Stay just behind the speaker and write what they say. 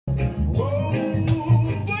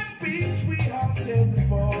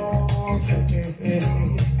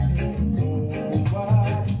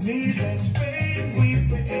Needless pain we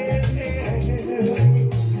bear.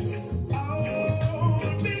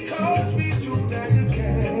 Oh, because we do not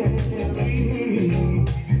carry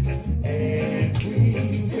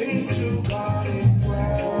everything to God in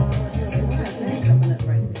prayer.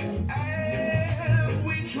 And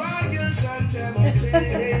we trials and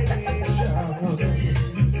temptation.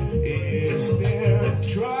 Is there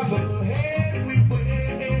trouble everywhere?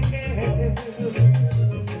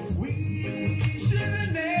 We should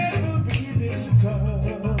never be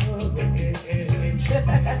discouraged.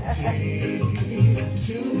 Take it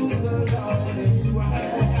to the Lord and cry.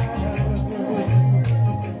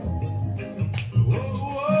 Oh,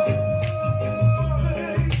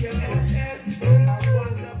 yeah, a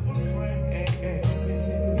wonderful friend.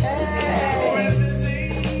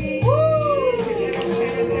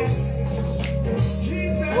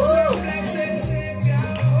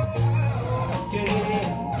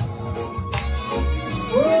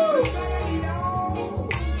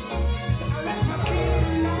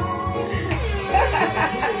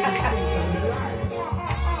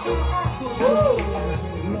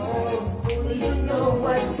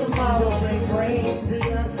 Tomorrow may bring.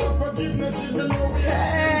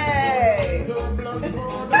 Hey!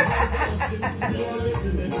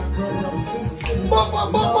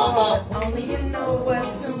 Only you know what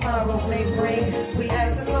tomorrow may bring. We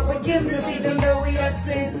ask for forgiveness even though we have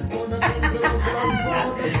sinned.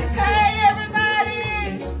 Hey,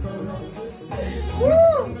 everybody!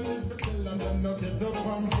 Woo!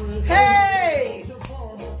 Hey!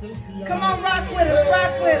 Come on, rock with us,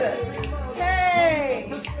 rock with us.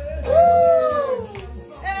 Hey! Woo!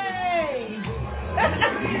 Hey!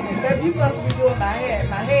 Baby, you supposed to be doing my head.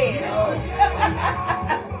 Hey,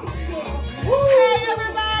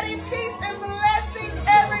 everybody! Peace and blessings,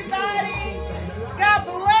 everybody! God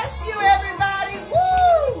bless you, everybody! Woo!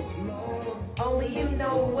 Only you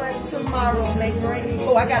know what tomorrow may bring.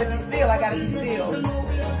 Oh, I gotta be still.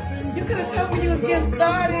 You could have told me you was getting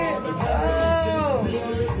started. Oh.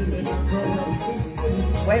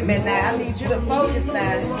 Wait a minute now, I need you to focus now.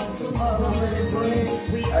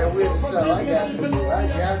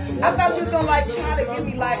 I thought you was gonna like try to give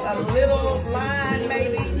me like a little line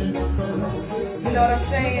maybe. You know what I'm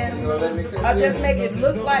saying? Or just make it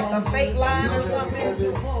look like a fake line or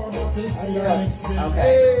something.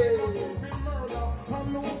 Okay.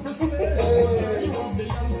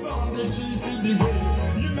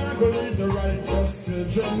 Lead the righteous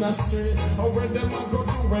children astray. Or where them a go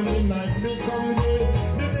to when the night become day.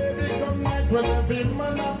 The day become night when every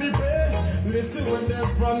man a be paid. Listen when they're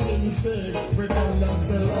running say, we tell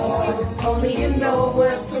themselves, oh, only you know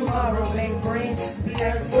what tomorrow may bring. We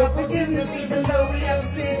ask for forgiveness even though we have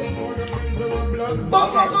sinned.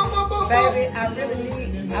 Baby, I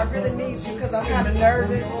really need you because I'm kind of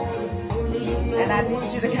nervous. And I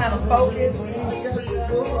need you to kind of focus.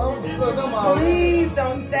 Please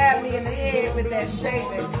don't stab me in the head with that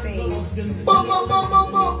shaving thing.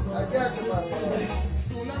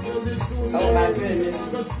 Oh my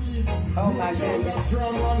goodness. Oh my goodness.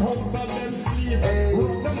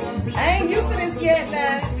 I ain't used to this yet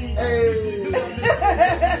now.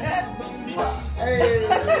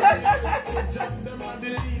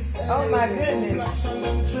 Oh my goodness.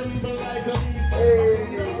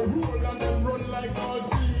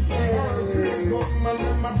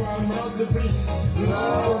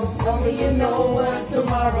 Only you know what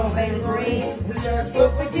tomorrow may bring. We ask for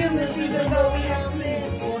forgiveness even though we have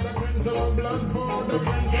sinned.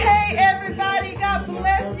 Hey everybody, God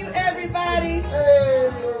bless you everybody.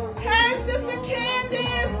 Hey Sister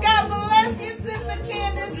Candace, God bless you Sister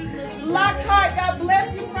Candace. Lockhart, God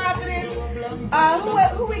bless you Prophetess.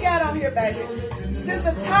 Who we got on here, baby?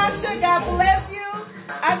 Sister Tasha, God bless you.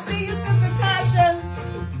 I see you Sister Tasha.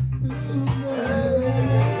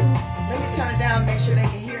 Let me turn it down and make sure they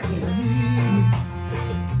can hear me.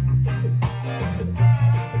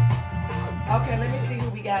 Okay, let me see who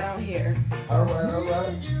we got on here. All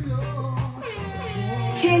right.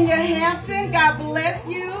 Kenya Hampton, God bless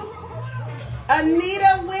you.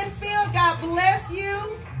 Anita Winfield, God bless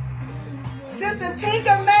you. Sister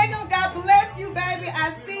Tinka Mangum, God bless you, baby.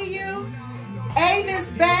 I see you.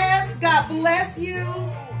 Avis Bass, God bless you.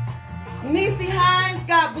 Niecy Hines,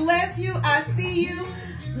 God bless you. I see you.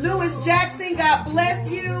 Lewis Jackson, God bless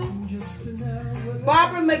you.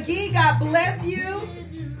 Barbara McGee, God bless you.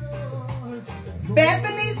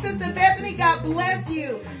 Bethany, Sister Bethany, God bless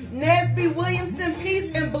you. Nesby Williamson,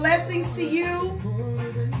 peace and blessings to you.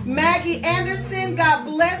 Maggie Anderson, God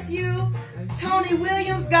bless you. Tony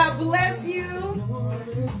Williams, God bless you.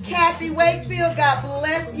 Kathy Wakefield, God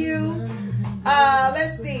bless you.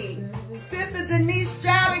 Let's see. Sister Denise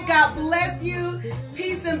Stroud, God bless you.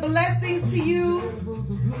 Peace and blessings to you.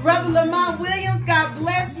 Brother Lamont Williams, God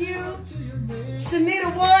bless you.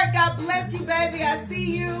 Shanita Ward, God bless you, baby. I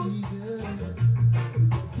see you.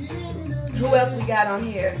 Who else we got on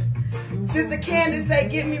here? Sister Candace say,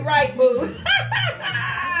 get me right, boo.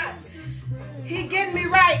 He getting me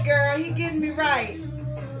right, girl. He getting me right.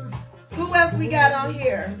 Who else we got on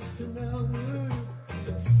here?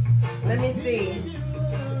 Let me see.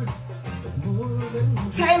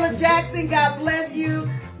 Taylor Jackson, God bless you.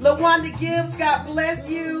 LaWanda Gibbs, God bless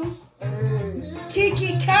you.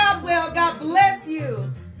 Kiki Caldwell, God bless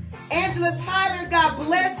you. Angela Tyler, God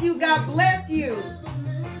bless you. God bless you.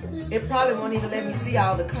 It probably won't even let me see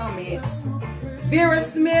all the comments. Vera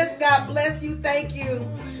Smith, God bless you. Thank you.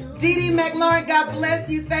 Dee Dee McLaurin, God bless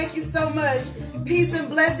you. Thank you so much. Peace and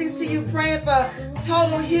blessings to you. Praying for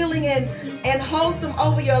total healing and wholesome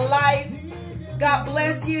over your life. God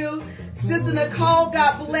bless you. Sister Nicole,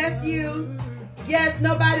 God bless you. Yes,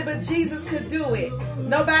 nobody but Jesus could do it.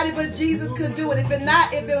 Nobody but Jesus could do it. If it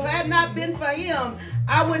had not been for him,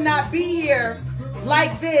 I would not be here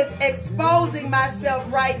like this, exposing myself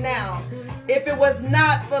right now. If it was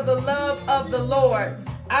not for the love of the Lord.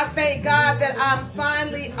 I thank God that I'm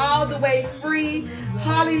finally all the way free.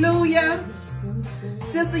 Hallelujah.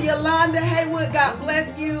 Sister Yolanda Haywood, God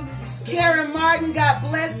bless you. Karen Martin, God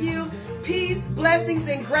bless you. Peace, blessings,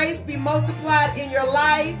 and grace be multiplied in your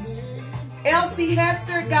life. Elsie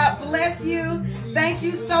Hester, God bless you. Thank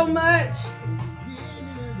you so much.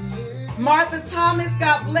 Martha Thomas,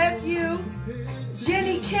 God bless you.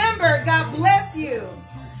 Jenny Kimber, God bless you.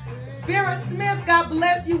 Vera Smith, God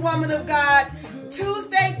bless you, woman of God.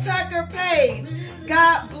 Tuesday Tucker Page,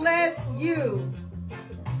 God bless you.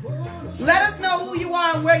 Let us know who you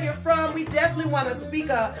are and where you're from. We definitely want to speak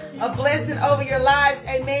a blessing over your lives.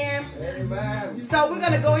 Amen. Amen. So we're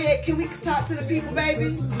going to go ahead. Can we talk to the people,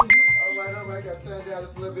 baby? All right. Got to turn down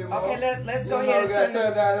just a little bit more. Okay, let's go ahead and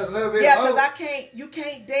turn down just a little bit. Yeah, because you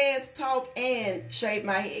can't dance, talk, and shave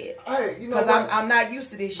my head. Hey, you know because I'm not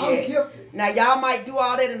used to this yet. I'm gifted. Now y'all might do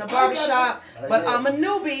all that in the barbershop, but yes. I'm a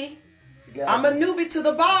newbie. Gotcha. I'm a newbie to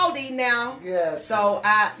the baldy now. Yes. So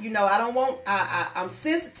I'm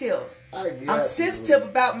sensitive. I'm sensitive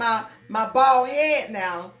about my bald head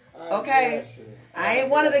now. Okay. I ain't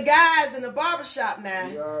one of the guys in the barbershop now.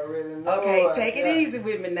 You already know. Okay, take it easy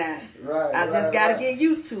with me now. Right. I just gotta get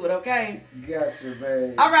used to it, okay? Gotcha,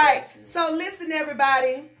 baby. All right. So listen,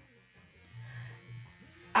 everybody.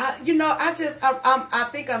 I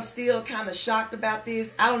think I'm still kind of shocked about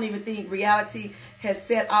this. I don't even think reality has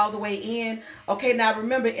set all the way in. Okay, now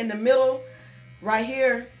remember in the middle, right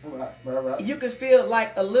here, right. You can feel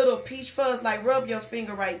like a little peach fuzz. Like rub your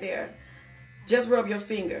finger right there. Just rub your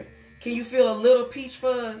finger. Can you feel a little peach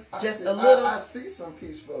fuzz? Just a little? I see some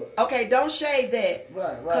peach fuzz. Okay, don't shave that.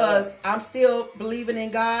 Right. Because I'm still believing in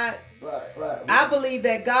God. Right. I believe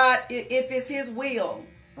that God, if it's his will,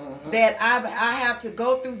 that I have to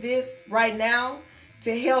go through this right now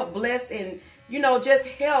to help bless and, just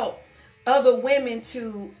help other women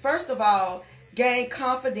to, first of all, gain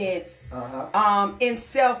confidence in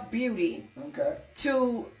self-beauty. Okay.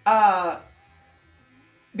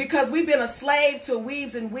 Because we've been a slave to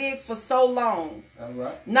weaves and wigs for so long. All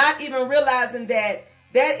right. Not even realizing that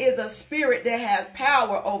is a spirit that has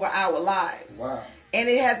power over our lives. Wow. And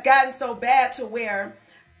it has gotten so bad to where,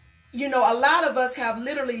 a lot of us have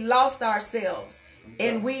literally lost ourselves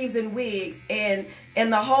in weaves and wigs and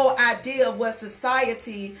the whole idea of what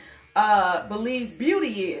society believes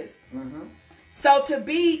beauty is. So to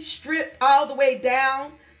be stripped all the way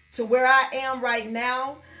down to where I am right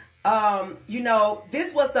now,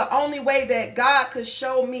 this was the only way that God could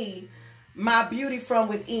show me my beauty from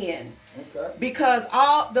within. Okay. Because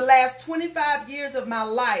all the last 25 years of my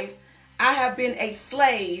life, I have been a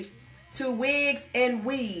slave to wigs and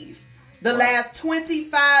weave. The last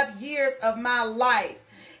 25 years of my life.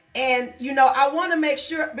 And, I want to make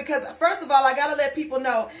sure, because first of all, I got to let people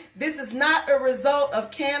know, this is not a result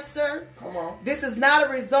of cancer. Come on. This is not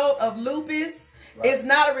a result of lupus. Right. It's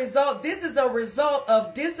not a result. This is a result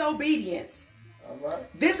of disobedience. All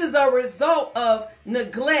right. This is a result of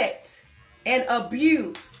neglect and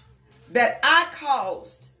abuse that I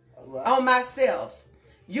caused on myself.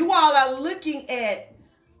 You all are looking at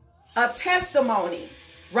a testimony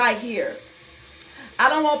right here. I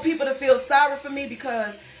don't want people to feel sorry for me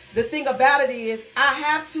because the thing about it is I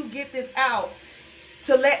have to get this out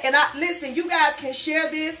to listen, you guys can share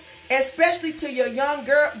this, especially to your young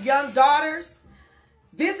daughters.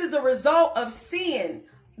 This is a result of sin.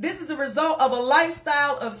 This is a result of a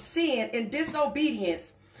lifestyle of sin and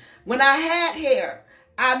disobedience. When I had hair,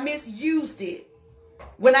 I misused it.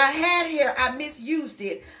 When I had hair, I misused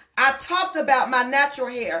it. I talked about my natural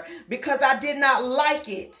hair because I did not like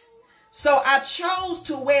it. So I chose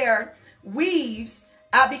to wear weaves.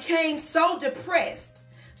 I became so depressed.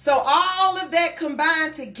 So all of that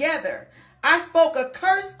combined together, I spoke a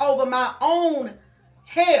curse over my own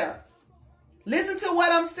hair. Listen to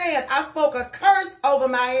what I'm saying. I spoke a curse over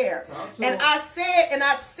my hair. And I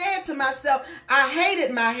said to myself, I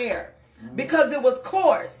hated my hair because it was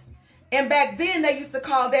coarse. And back then they used to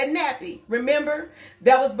call that nappy. Remember?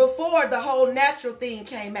 That was before the whole natural thing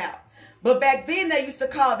came out. But back then they used to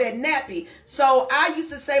call that nappy. So I used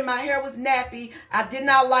to say my hair was nappy. I did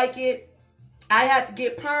not like it. I had to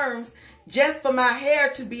get perms just for my hair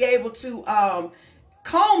to be able to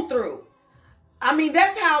comb through. I mean,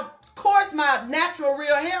 that's how coarse my natural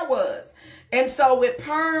real hair was. And so with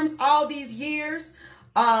perms all these years,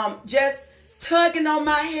 just tugging on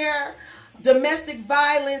my hair, domestic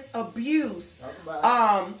violence, abuse,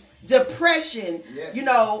 depression, yes, you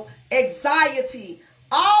know, anxiety,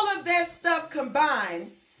 all of that stuff combined,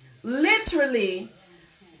 literally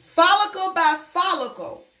follicle by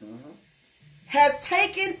follicle, has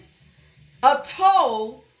taken a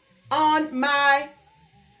toll on my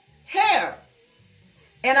hair.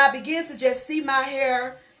 And I began to just see my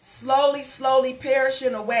hair slowly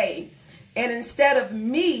perishing away. And instead of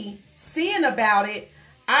me seeing about it,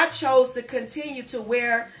 I chose to continue to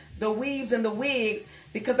wear the weaves and the wigs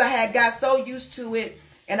because I had got so used to it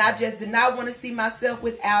and I just did not want to see myself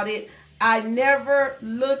without it. I never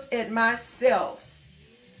looked at myself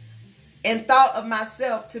and thought of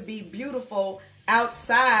myself to be beautiful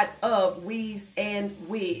outside of weaves and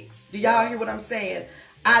wigs. Do y'all hear what I'm saying?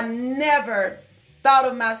 I never thought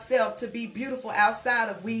of myself to be beautiful outside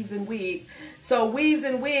of weaves and wigs. So weaves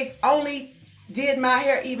and wigs only did my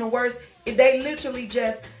hair even worse. They literally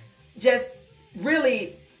just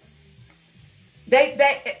really,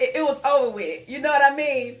 it was over with. You know what I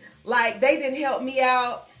mean? Like, they didn't help me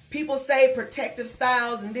out. People say protective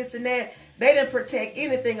styles and this and that. They didn't protect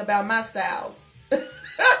anything about my styles.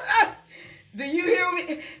 Do you hear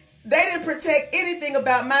me? They didn't protect anything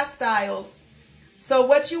about my styles. So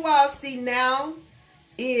what you all see now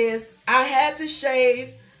is I had to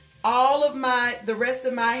shave all of the rest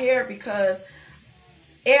of my hair because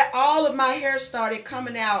all of my hair started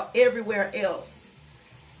coming out everywhere else.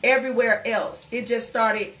 Everywhere else. It just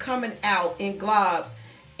started coming out in globs.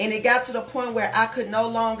 And it got to the point where I could no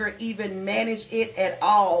longer even manage it at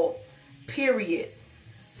all. Period.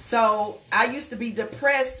 So I used to be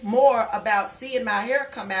depressed more about seeing my hair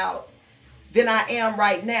come out than I am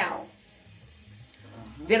right now.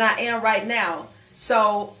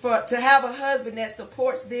 So to have a husband that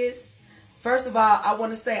supports this, first of all, I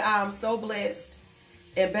want to say I am so blessed.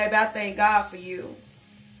 And baby, I thank God for you.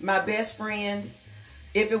 My best friend.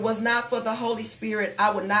 If it was not for the Holy Spirit,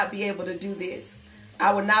 I would not be able to do this.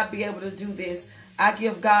 I would not be able to do this. I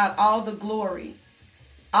give God all the glory.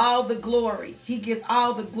 All the glory. He gets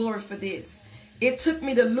all the glory for this. It took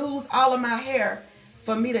me to lose all of my hair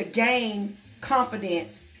for me to gain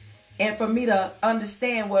confidence and for me to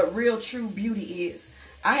understand what real true beauty is.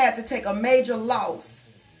 I had to take a major loss.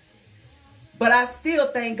 But I still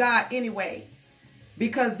thank God anyway,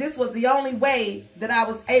 because this was the only way that I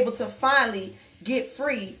was able to finally get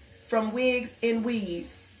free from wigs and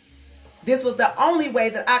weaves. This was the only way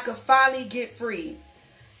that I could finally get free.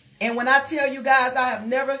 And when I tell you guys, I have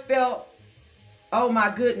never felt, oh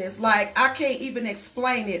my goodness, like I can't even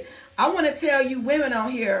explain it. I want to tell you women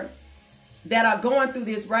on here that are going through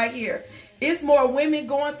this right here. It's more women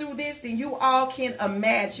going through this than you all can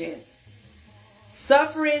imagine.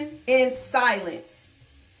 Suffering in silence.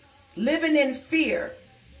 Living in fear.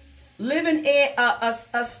 Living in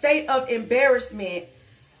a state of embarrassment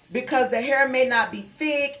because the hair may not be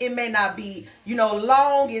thick. It may not be, you know,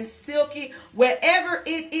 long and silky. Whatever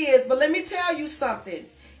it is. But let me tell you something.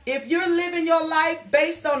 If you're living your life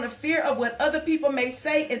based on the fear of what other people may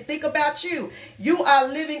say and think about you, you are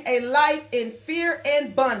living a life in fear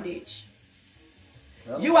and bondage.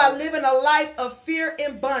 You are living a life of fear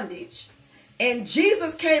and bondage. And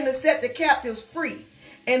Jesus came to set the captives free.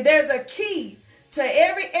 And there's a key to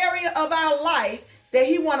every area of our life that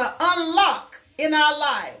he want to unlock in our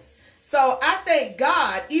lives. So I thank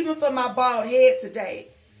God even for my bald head today.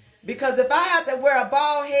 Because if I have to wear a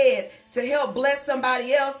bald head to help bless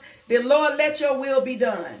somebody else, then Lord, let your will be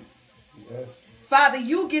done. Yes. Father,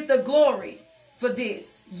 you get the glory for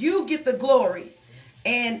this. You get the glory.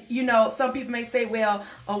 And, you know, some people may say, well,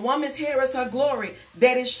 a woman's hair is her glory.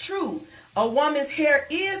 That is true. A woman's hair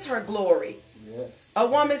is her glory. Yes. A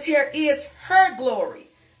woman's hair is her glory.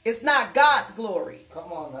 It's not God's glory.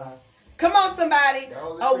 Come on now. Come on, somebody.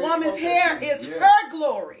 A woman's hair is her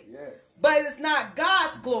glory. Yes. But it's not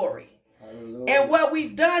God's glory. Hallelujah. And what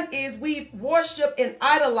we've done is we've worshiped and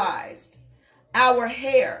idolized our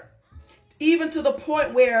hair, even to the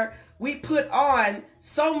point where we put on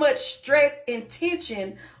so much stress and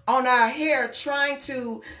tension on our hair, trying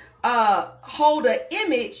to hold an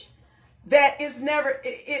image that is never,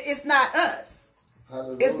 it's not us.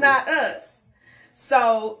 Hallelujah. It's not us.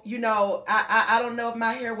 So, you know, I don't know if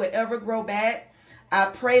my hair would ever grow back. I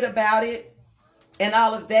prayed about it and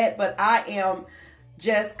all of that, but I am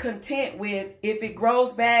just content with, if it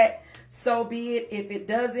grows back, so be it. If it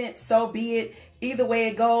doesn't, so be it. Either way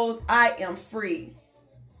it goes, I am free.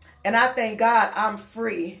 And I thank God I'm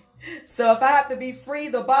free. So if I have to be free,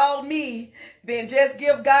 the bald me, then just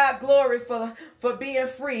give God glory for being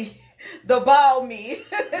free. The bald me.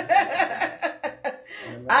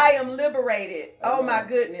 I am liberated. Oh my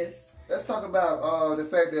goodness. Let's talk about the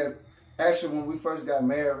fact that actually when we first got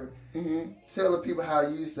married, tell the people how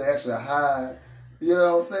you used to actually hide. You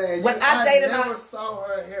know what I'm saying? When I dated never saw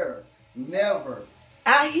her hair. Never.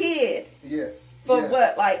 I hid. Yes. For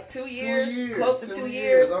what, like 2 years? 2 years. Close to 2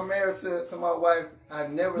 years. I'm married to my wife. I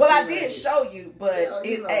never. Well, I did show you, but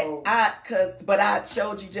yeah, I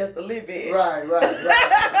showed you just a little bit. Right.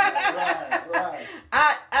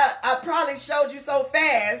 I probably showed you so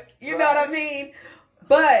fast. You know what I mean?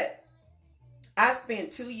 But I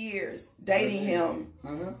spent 2 years dating him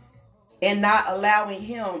and not allowing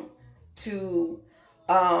him to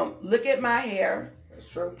look at my hair. That's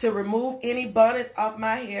true. To remove any bonnets off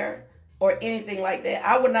my hair or anything like that.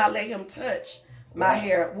 I would not let him touch my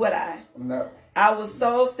hair, would I? No. I was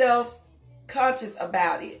so self-conscious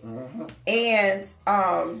about it. And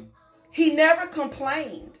he never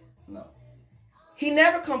complained. No. He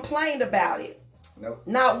never complained about it. Nope.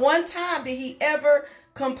 Not one time did he ever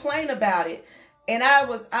complain about it. And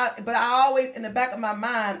but I always, in the back of my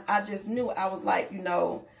mind, I just knew, I was like, you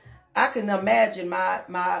know, I can imagine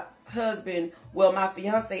my husband, well, my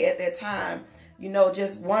fiance at that time, you know,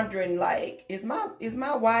 just wondering, like, is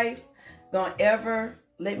my wife gonna ever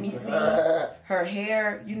let me see her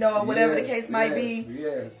hair, you know, or whatever the case might be.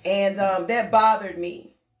 Yes. And that bothered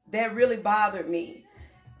me. That really bothered me.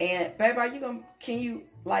 And babe, can you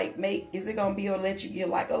like is it gonna be able to let you get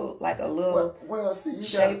like a little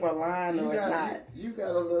shape or line, or it's not? You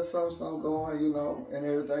got a little something going, you know, and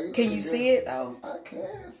everything. Can you see it though? I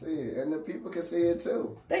can see it, and the people can see it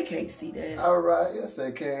too. They can't see that. All right, yes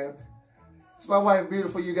they can. It's my wife,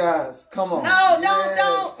 beautiful, you guys. Come on. No,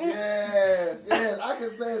 don't. Yes, I can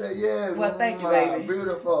say that. Yeah. Well, thank you, baby.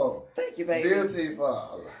 Beautiful. Thank you, baby.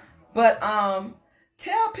 Beautiful. But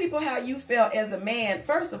tell people how you felt as a man.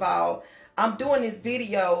 First of all, I'm doing this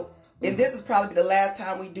video, and this is probably the last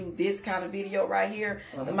time we do this kind of video right here.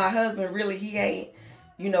 And my husband really, he ain't,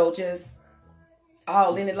 you know, just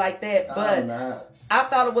all in it like that. But I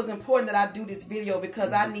thought it was important that I do this video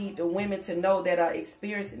because I need the women to know that are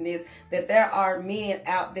experiencing this, that there are men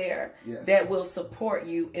out there that will support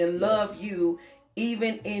you and love you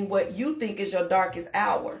even in what you think is your darkest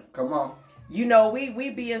hour. Come on. You know, we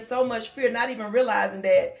be in so much fear, not even realizing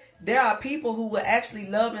that there are people who will actually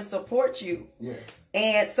love and support you. Yes.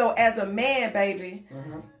 And so as a man, baby,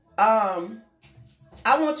 I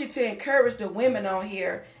want you to encourage the women on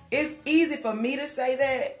here. It's easy for me to say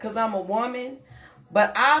that because I'm a woman,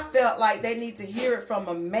 but I felt like they need to hear it from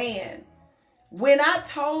a man. When I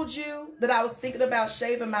told you that I was thinking about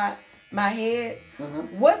shaving my head,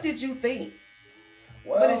 what did you think?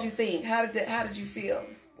 Well, what did you think? How did you feel?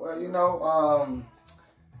 Well, you know,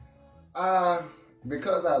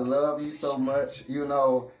 because I love you so much, you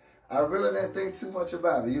know, I really didn't think too much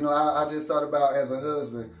about it. You know, I just thought about, as a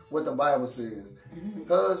husband, what the Bible says.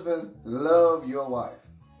 Husbands, love your wife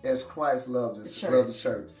as Christ loves the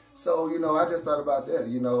church. So, you know, I just thought about that.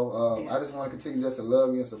 You know, I just want to continue just to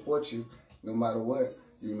love you and support you no matter what,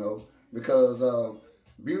 you know, because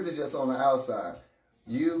beauty is just on the outside.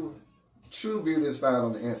 True beauty is found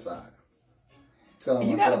on the inside.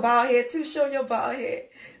 You got a bald head too. Show your bald head.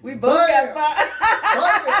 We both got bald.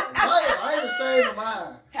 I ain't ashamed of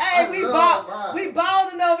mine. Hey, we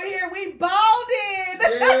balding over here. We balding.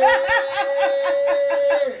 Yeah.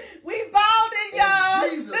 We balding, y'all.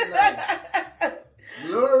 Jesus' name.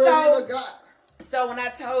 Glory to God. So when I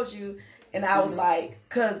told you, and I was like,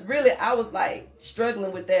 cause really I was like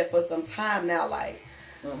struggling with that for some time now. Like,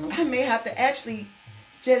 I may have to actually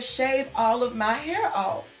just shave all of my hair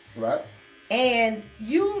off. Right. And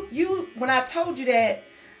you, when I told you that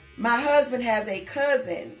my husband has a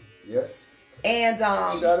cousin. Yes. And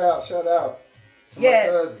shout out to my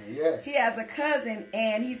cousin. Yes. He has a cousin,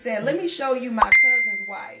 and he said, "Let me show you my cousin's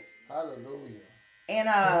wife." Hallelujah. And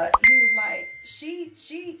he was was like,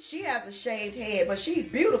 she has a shaved head, but she's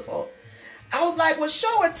beautiful. I was like, well,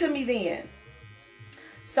 show her to me then.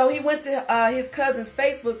 So he went to his cousin's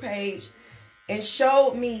Facebook page and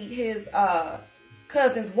showed me his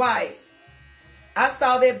cousin's wife. I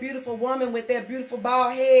saw that beautiful woman with that beautiful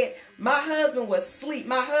bald head. My husband was asleep.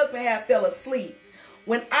 My husband had fell asleep.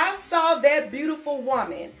 When I saw that beautiful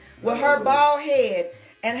woman with her bald head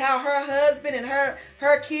and how her husband and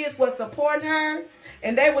her kids was supporting her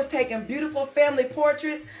and they was taking beautiful family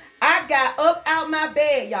portraits, I got up out my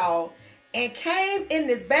bed, y'all, and came in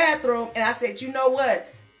this bathroom and I said, you know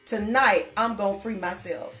what? Tonight, I'm going to free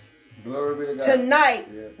myself. Glory be to God. Tonight,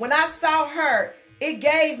 yes. When I saw her, it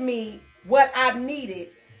gave me what I needed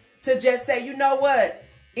to just say, you know what?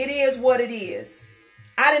 It is what it is.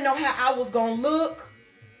 I didn't know how I was going to look,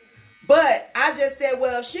 but I just said,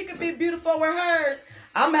 well, if she could be beautiful with hers,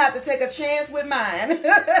 I'm going to have to take a chance with mine.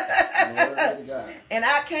 And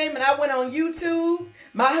I came and I went on YouTube.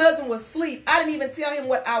 My husband was asleep. I didn't even tell him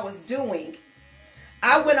what I was doing.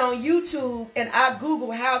 I went on YouTube and I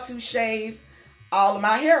Googled how to shave all of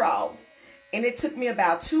my hair off. And it took me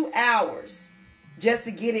about 2 hours just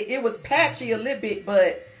to get it. It was patchy a little bit,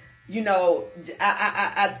 but, you know,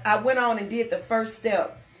 I went on and did the first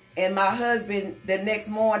step. And my husband, the next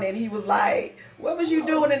morning, he was like, what was you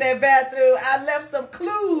doing in that bathroom? I left some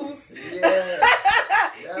clues. Yeah.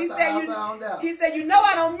 He said, you know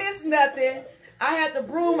I don't miss nothing. I had the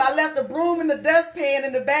broom. I left the broom in the dustpan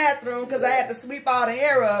in the bathroom because I had to sweep all the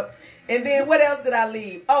hair up. And then what else did I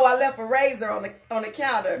leave? Oh, I left a razor on the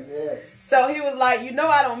counter. Yes. So he was like, you know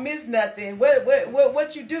I don't miss nothing.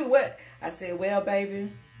 What you do? What? I said, well,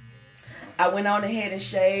 baby, I went on ahead and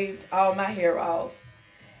shaved all my hair off.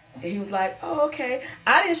 And he was like, oh, okay.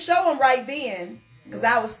 I didn't show him right then because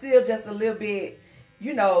I was still just a little bit,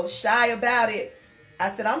 you know, shy about it. I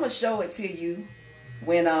said, I'm going to show it to you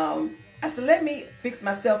when, I said, let me fix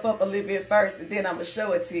myself up a little bit first and then I'm going to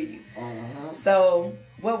show it to you. So,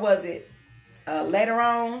 what was it? Later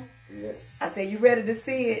on, yes. I said, you ready to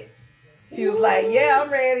see it? He was like, yeah,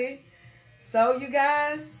 I'm ready. So, you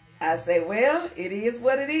guys, I said, well, it is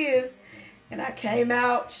what it is. And I came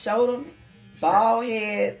out, showed him, bald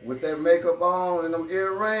head. With that makeup on and them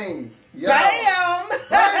earrings. Bam! I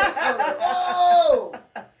was like, oh!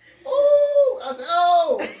 Oh! I said,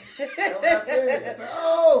 oh! That's what I said. I said,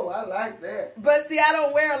 oh, I like that. But see, I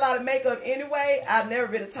don't wear a lot of makeup anyway. I've never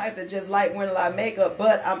been the type that just like wearing a lot of makeup.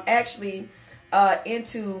 But I'm actually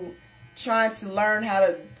into trying to learn how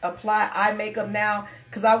to apply eye makeup now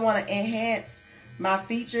because I want to enhance my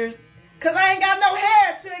features. Because I ain't got no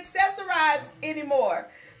hair to accessorize anymore.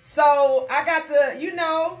 So I got to, you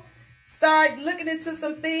know, start looking into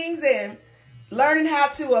some things and learning how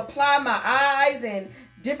to apply my eyes and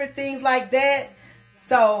different things like that.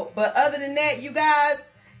 So, but other than that, you guys,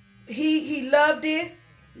 he loved it.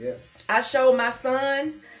 Yes. I showed my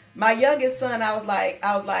sons. My youngest son, I was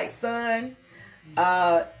like, son,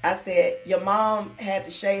 I said, your mom had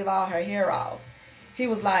to shave all her hair off. He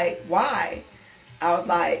was like, why? I was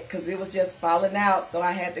like, because it was just falling out, so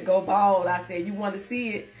I had to go bald. I said, you want to see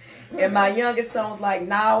it? And my youngest son was like,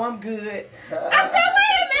 no, I'm good. I said, wait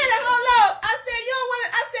a minute, hold up. I said, you don't want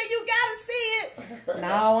to, I said, you got to see it.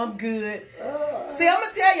 No, I'm good. See, I'm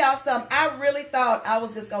going to tell y'all something. I really thought I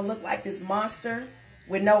was just going to look like this monster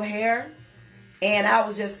with no hair. And I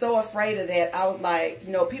was just so afraid of that. I was like,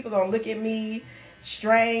 you know, people going to look at me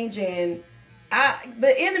strange. And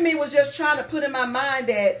the enemy was just trying to put in my mind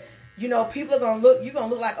that, you know, people are going to look, you're going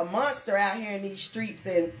to look like a monster out here in these streets.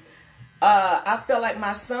 And I felt like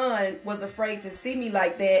my son was afraid to see me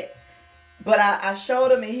like that. But I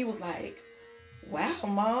showed him and he was like, wow,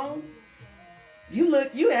 Mom,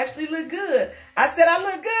 you actually look good. I said, I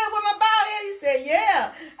look good with my bald head. He said,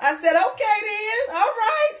 yeah. I said, okay then. All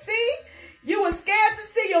right. See, you were scared to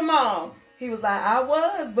see your mom. He was like, I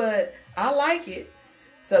was, but I like it.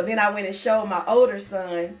 So then I went and showed my older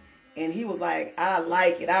son and he was like, I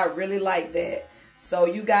like it. I really like that. So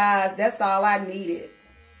you guys, that's all I needed.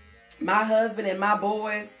 My husband and my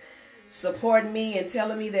boys supporting me and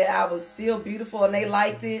telling me that I was still beautiful and they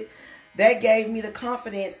liked it. That gave me the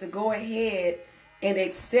confidence to go ahead and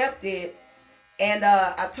accept it. And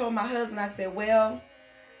I told my husband, I said, well,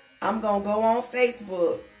 I'm going to go on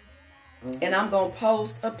Facebook and I'm going to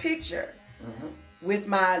post a picture with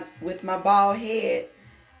my bald head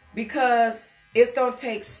because it's going to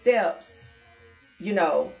take steps. You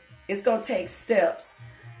know, it's going to take steps.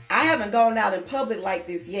 I haven't gone out in public like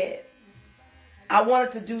this yet. I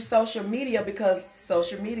wanted to do social media because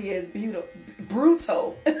social media is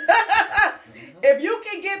brutal. If you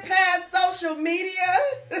can get past social media,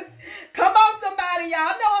 come on somebody,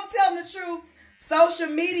 y'all know I'm telling the truth. social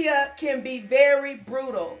media can be very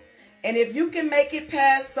brutal. And if you can make it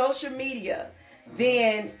past social media,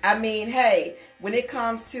 then, I mean, hey, when it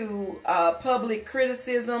comes to public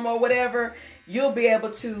criticism or whatever, you'll be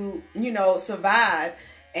able to, you know, survive.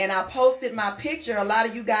 And I posted my picture. A lot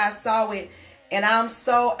of you guys saw it. And I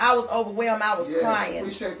was overwhelmed. I was crying.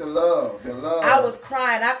 Appreciate the love. The love. I was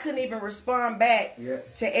crying. I couldn't even respond back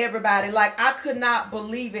to everybody. Like, I could not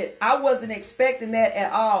believe it. I wasn't expecting that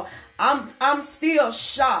at all. I'm still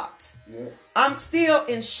shocked. Yes. I'm still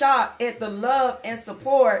in shock at the love and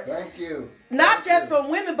support. Thank you. Not just from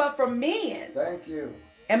women, but from men. Thank you.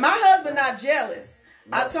 And my husband not jealous.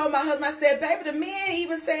 No. I told my husband, I said, baby, the men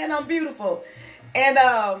even saying I'm beautiful. And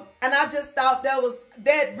I just thought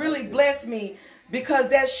that really blessed me, because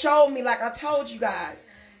that showed me, like I told you guys,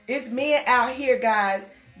 it's men out here, guys,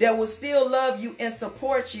 that will still love you and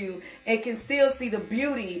support you and can still see the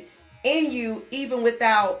beauty in you even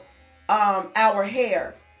without our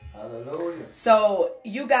hair. Hallelujah. So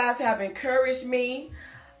you guys have encouraged me.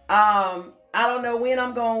 I don't know when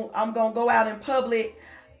I'm gonna go out in public.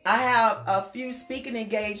 I have a few speaking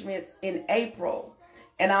engagements in April,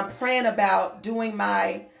 and I'm praying about doing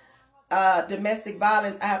my domestic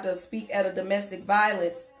violence. I have to speak at a domestic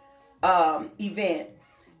violence event,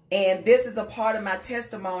 and this is a part of my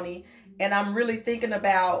testimony. And I'm really thinking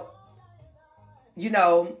about, you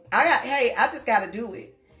know, I just got to do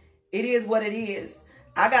it. It is what it is.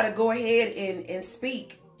 I got to go ahead and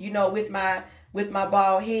speak, you know, with my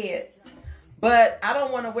bald head. But I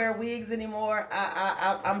don't want to wear wigs anymore.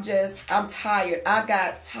 I'm tired. I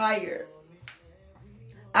got tired.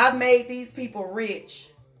 I've made these people rich.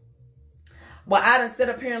 Well, I done sit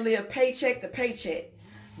up here and live paycheck to paycheck,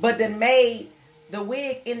 but then made the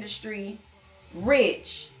wig industry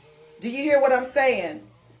rich. Do you hear what I'm saying?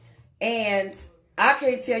 And I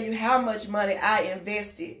can't tell you how much money I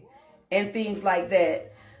invested in things like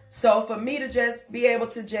that. So for me to just be able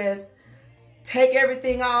to just take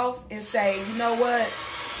everything off and say, you know what?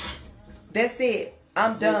 That's it.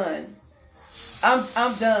 I'm done.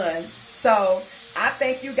 I'm done. So I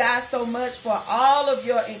thank you guys so much for all of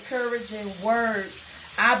your encouraging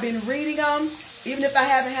words. I've been reading them. Even if I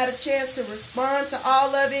haven't had a chance to respond to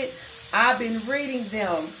all of it, I've been reading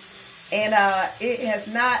them. And it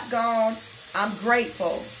has not gone. I'm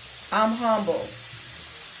grateful. I'm humble.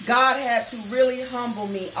 God had to really humble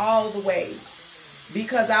me all the way,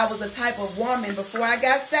 because I was a type of woman before I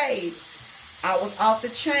got saved. I was off the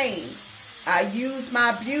chain. I used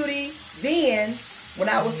my beauty then, when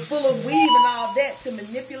I was full of weave and all that, to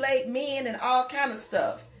manipulate men and all kind of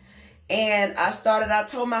stuff. And I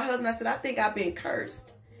told my husband, I said, I think I've been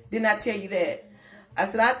cursed. Didn't I tell you that? I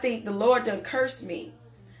said, I think the Lord done cursed me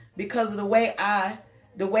because of the way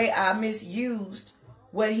I misused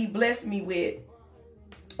what he blessed me with.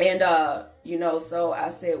 And, you know, so I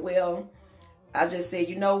said, well, I just said,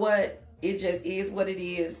 you know what? It just is what it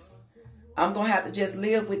is. I'm going to have to just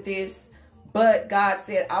live with this. But God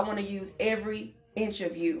said, I want to use every inch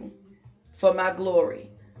of you for my glory.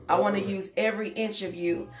 I want to use every inch of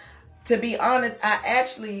you. To be honest, I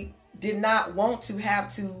actually did not want to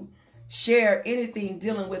have to share anything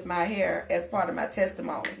dealing with my hair as part of my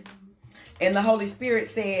testimony. And the Holy Spirit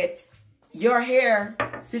said, your hair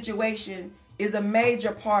situation is a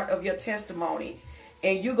major part of your testimony,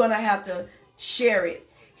 and you're going to have to share it.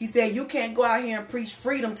 He said, you can't go out here and preach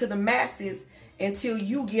freedom to the masses until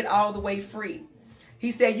you get all the way free.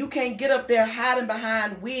 He said, you can't get up there hiding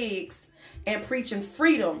behind wigs and preaching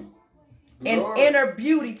freedom and inner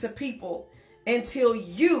beauty to people until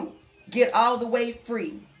you get all the way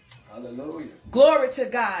free. Hallelujah. Glory to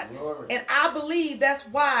God. Glory. And I believe that's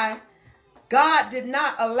why God did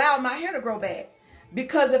not allow my hair to grow back.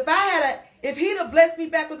 Because if he'd have blessed me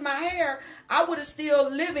back with my hair, I would have still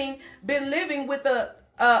been living with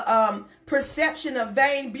a perception of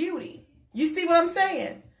vain beauty. You see what I'm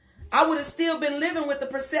saying? I would have still been living with the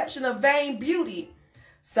perception of vain beauty.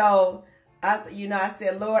 So, I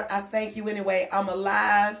said, Lord, I thank you anyway. I'm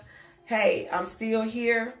alive. Hey, I'm still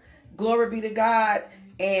here. Glory be to God.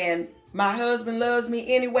 And my husband loves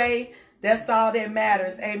me anyway. That's all that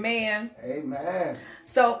matters. Amen. Amen.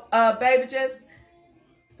 So, baby, just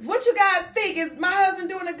what you guys think? Is my husband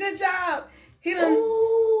doing a good job? He done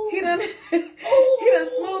smooth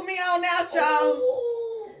me on out, y'all.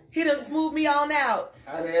 He done smooth me on out.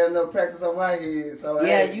 I didn't have enough practice on my head. So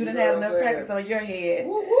yeah, you didn't have enough practice on your head.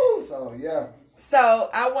 Woo woo. So yeah. So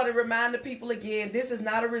I want to remind the people again, this is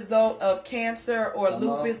not a result of cancer or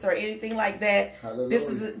lupus or anything like that.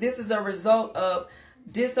 Hallelujah. This is a result of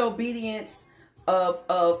disobedience,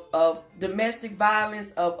 of domestic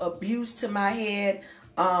violence, of abuse to my head.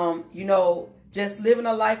 Just living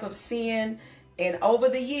a life of sin And over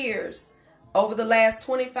the years, over the last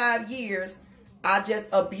 25 years, I just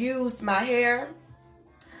abused my hair.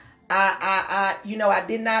 I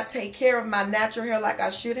did not take care of my natural hair like I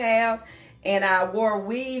should have. And I wore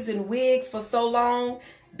weaves and wigs for so long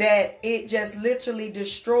that it just literally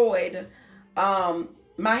destroyed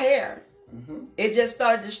my hair. It just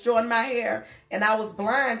started destroying my hair, and I was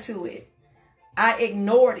blind to it. I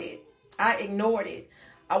ignored it.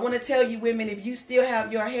 I want to tell you, women, if you still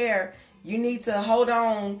have your hair, you need to hold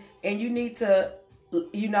on, and you need to,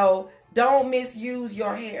 don't misuse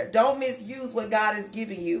your hair. Don't misuse what God is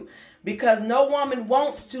giving you, because no woman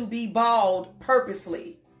wants to be bald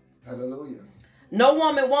purposely. Hallelujah. No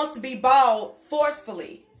woman wants to be bald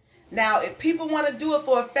forcefully. Now, if people want to do it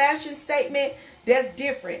for a fashion statement, that's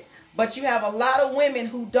different. But you have a lot of women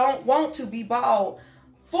who don't want to be bald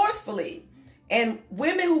forcefully. And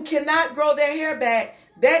women who cannot grow their hair back,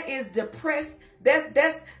 that is depressed.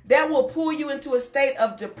 That will pull you into a state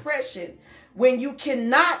of depression when you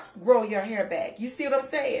cannot grow your hair back. You see what I'm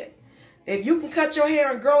saying? If you can cut your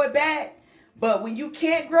hair and grow it back, but when you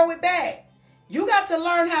can't grow it back, you got to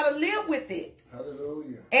learn how to live with it.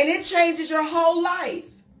 Hallelujah. And it changes your whole life.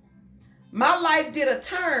 My life did a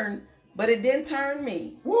turn, but it didn't turn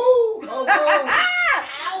me. Woo!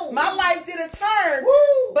 Oh, my life did a turn,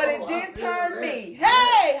 but it didn't turn me.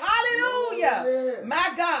 Hey, hallelujah. Yeah.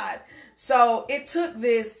 My God. So it took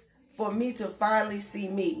this for me to finally see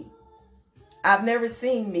me. I've never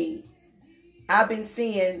seen me. I've been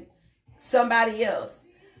seeing somebody else.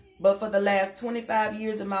 But for the last 25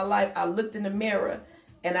 years of my life, I looked in the mirror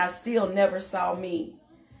and I still never saw me.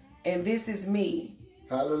 And this is me.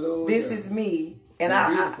 Hallelujah. This is me. And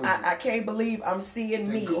I can't believe I'm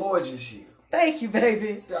seeing me. The gorgeous you. Thank you,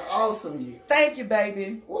 baby. The awesome you. Thank you,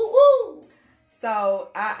 baby. Woo woo. So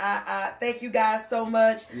I thank you guys so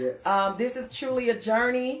much. Yes. This is truly a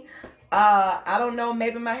journey. I don't know.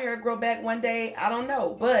 Maybe my hair grow back one day. I don't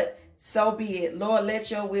know. But so be it. Lord,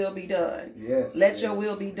 let your will be done. Yes. Let your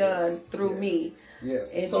will be done through me.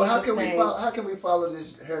 Yes. In so Jesus' name. how can we follow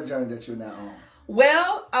this hair journey that you're now on?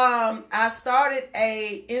 Well, I started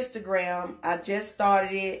a Instagram. I just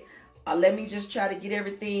started it. Let me just try to get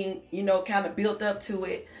everything, kind of built up to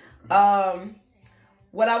it.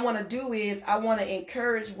 What I want to do is I want to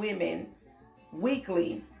encourage women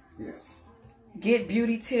weekly. Yes. Get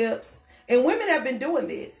beauty tips. And women have been doing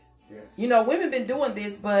this. Yes. Women been doing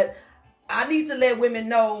this, but I need to let women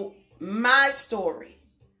know my story.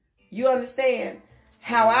 You understand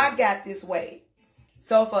how I got this way.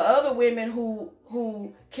 So for other women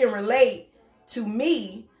who can relate to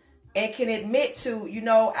me and can admit to,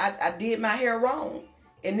 I did my hair wrong.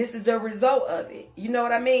 And this is the result of it. You know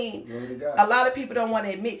what I mean? Glory to God. A lot of people don't want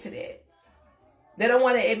to admit to that. They don't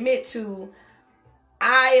want to admit to,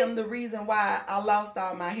 I am the reason why I lost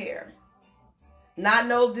all my hair. Not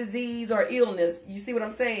no disease or illness. You see what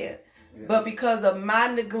I'm saying? Yes. But because of my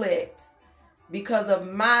neglect, because of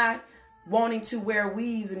my wanting to wear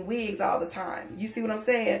weaves and wigs all the time. You see what I'm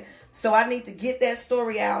saying? So I need to get that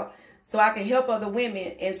story out so I can help other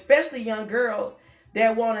women, and especially young girls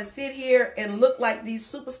that want to sit here and look like these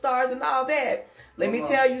superstars and all that. Let me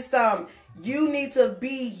tell you something. You need to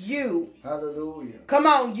be you. Hallelujah. Come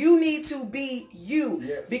on. You need to be you.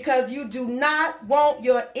 Yes. Because you do not want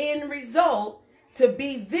your end result to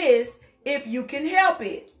be this if you can help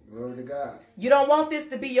it. Glory to God. You don't want this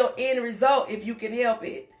to be your end result if you can help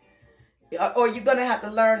it. Or you're going to have to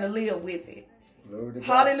learn to live with it. Glory to God.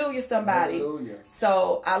 Hallelujah, somebody. Hallelujah.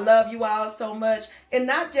 So I love you all so much. And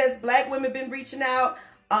not just black women been reaching out,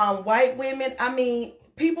 white women. I mean,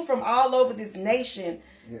 people from all over this nation.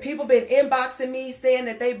 Yes. People been inboxing me saying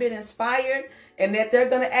that they've been inspired and that they're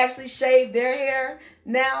going to actually shave their hair.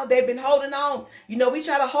 Now they've been holding on. We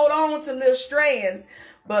try to hold on to little strands.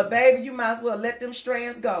 But baby, you might as well let them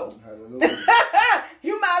strands go. Hallelujah.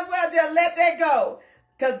 You might as well just let that go.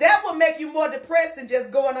 Because that will make you more depressed than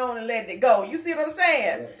just going on and letting it go. You see what I'm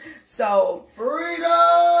saying? Yes. So, freedom!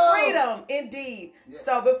 Freedom, indeed. Yes.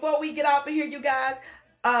 So, before we get off of here, you guys,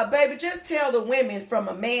 baby, just tell the women from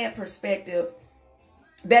a man perspective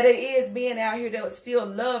that it is men out here that would still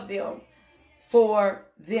love them for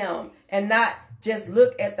them and not just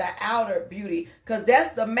look at the outer beauty. Because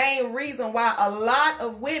that's the main reason why a lot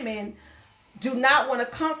of women do not want to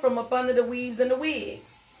come from up under the weaves and the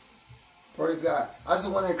wigs. Praise God. I just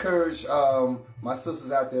want to encourage my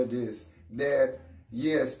sisters out there that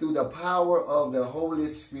yes, through the power of the Holy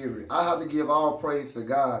Spirit, I have to give all praise to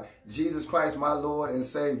God, Jesus Christ, my Lord and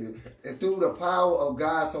Savior. And through the power of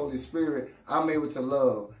God's Holy Spirit, I'm able to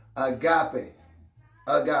love. Agape.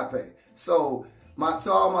 Agape. So,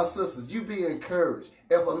 to all my sisters, you be encouraged.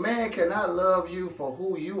 If a man cannot love you for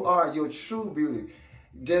who you are, your true beauty,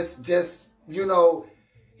 just you know,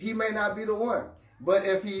 he may not be the one. But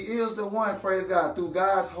if he is the one, praise God, through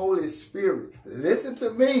God's Holy Spirit, listen to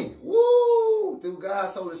me, woo, through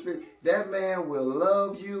God's Holy Spirit, that man will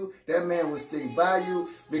love you, that man will stick by you,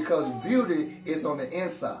 because beauty is on the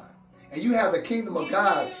inside. And you have the kingdom of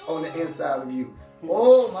God on the inside of you.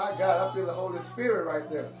 Oh my God, I feel the Holy Spirit right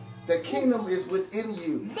there. The kingdom is within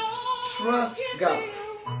you. Trust God.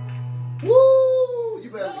 Woo!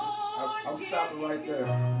 You better, I'm stopping right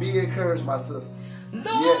there. Be encouraged, my sisters.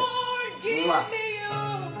 Yes.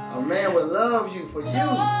 A man will love you for you.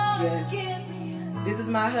 Yes. This is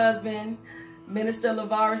my husband, Minister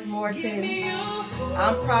Lavaris Morton.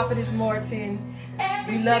 I'm Prophetess Morton.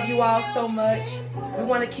 We love you all so much. We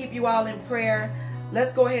want to keep you all in prayer.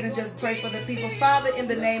 Let's go ahead and just pray for the people. Father, in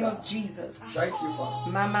the name of Jesus. Thank you, Father.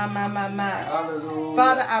 My. Hallelujah.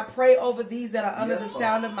 Father, I pray over these that are under the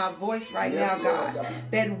sound of my voice right now, God,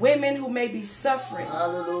 that women who may be suffering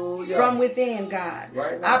from within, God,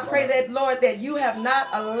 I pray that, Lord, that you have not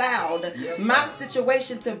allowed my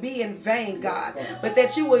situation to be in vain, God, but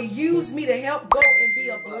that you will use me to help go and be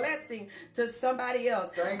a blessing to somebody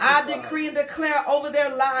else. I decree and declare over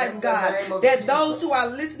their lives, God, that those who are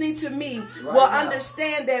listening to me will understand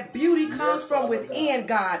that beauty comes from within,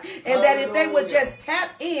 God, and that if they would just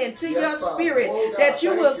tap into your spirit, that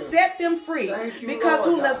you will set them free, because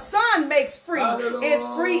whom the Son makes free is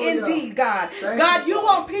free indeed, God. God, you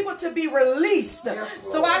want people to be released,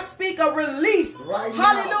 so I speak a release,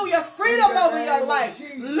 hallelujah, freedom over your life.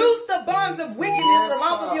 Loose the bonds of wickedness from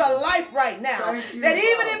off of your life right now, that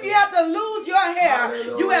even if you have to lose your hair,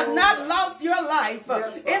 you have not lost your life,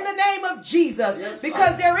 in the name of Jesus,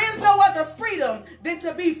 because there is no other freedom than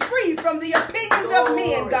to be free from the opinions of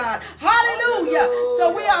men, God. Hallelujah.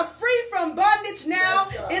 So we are free from bondage now,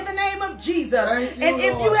 in the name of Jesus. And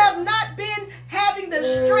if you have not been having the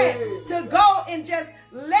strength to go and just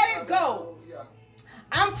let it go,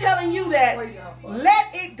 I'm telling you that,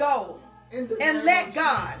 let it go and let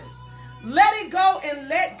God. Let it go and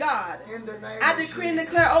let God. I decree and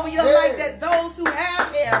declare over your life that those who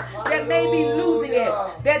have hair that may be losing it,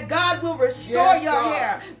 that God will restore your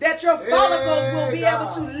hair, that your follicles will be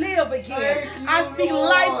able to live again. I speak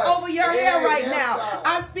life over your hair right now.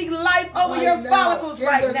 I speak life over your follicles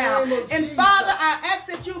right now. And Father, I ask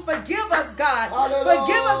that you forgive us, God.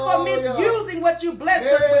 Forgive us for misusing what you blessed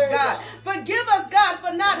us with, God. Forgive us, God,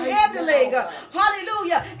 for not handling,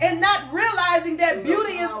 hallelujah, and not realizing that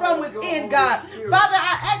beauty is from within, God. Father,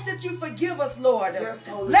 I ask that you forgive us, Lord.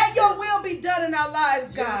 Let your will be done in our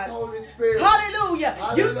lives, God. Hallelujah.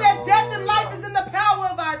 You said death and life is in the power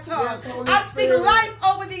of our tongue. I speak life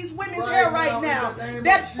over these women's hair right now.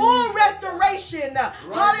 That full restoration,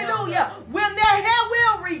 hallelujah, when their hair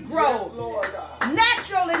will regrow.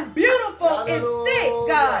 Natural and beautiful and thick,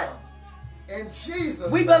 God. In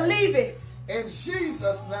Jesus' we believe it. In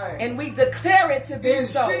Jesus' name. And we declare it to be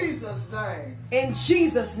so. In Jesus' name. In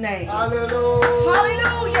Jesus' name. Hallelujah.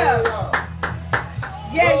 Hallelujah.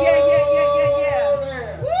 Yeah.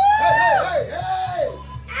 Woo! Hey.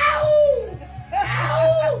 Ow!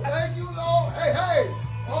 Ow! Thank you, Lord. Hey.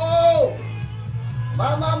 Oh.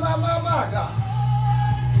 My God.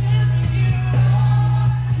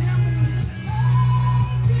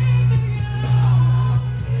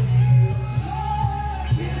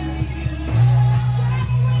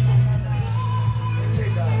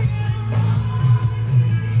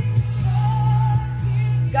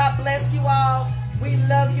 God bless you all. We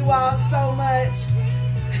love you all so much.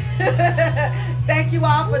 Thank you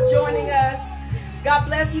all for joining us. God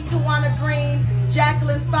bless you, Tawana Green,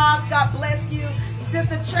 Jacqueline Fox, God bless you.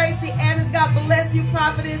 Sister Tracy Ammons, God bless you.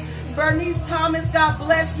 Prophetess Bernice Thomas, God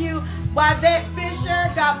bless you. Wivette Fisher,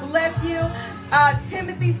 God bless you.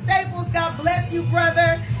 Timothy Staples, God bless you,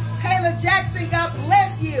 brother. Taylor Jackson, God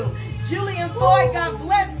bless you. Julian Floyd, God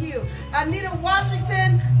bless you. Anita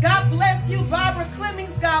Washington, God bless you. Barbara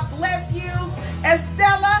Clemmings, God bless you.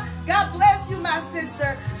 Estella, God bless you, my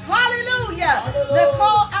sister. Hallelujah.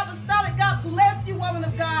 Nicole Apostolic, God bless you, woman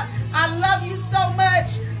of God. I love you so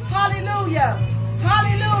much. Hallelujah.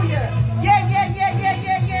 Hallelujah. Yeah.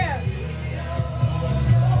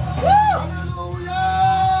 Woo!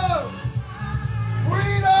 Hallelujah.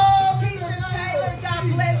 Freedom. Keisha Taylor, God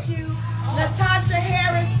bless you. Natasha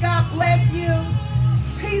Harris, God bless you.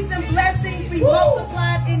 Peace and blessings be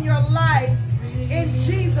multiplied in your lives in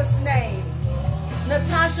Jesus' name.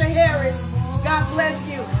 Natasha Harris, God bless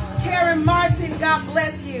you. Karen Martin, God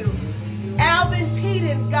bless you. Alvin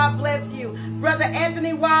Peden, God bless you. Brother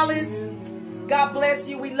Anthony Wallace, God bless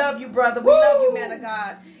you. We love you, brother. We love you, man of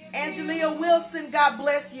God. Angelia Wilson, God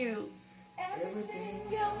bless you. Everything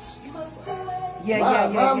else must away. Yeah.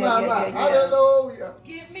 Hallelujah.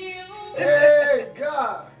 Give me you. Hey,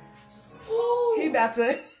 God. He about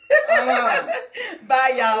to.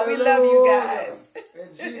 Bye, y'all. We love you guys.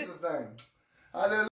 In Jesus' name. Hallelujah.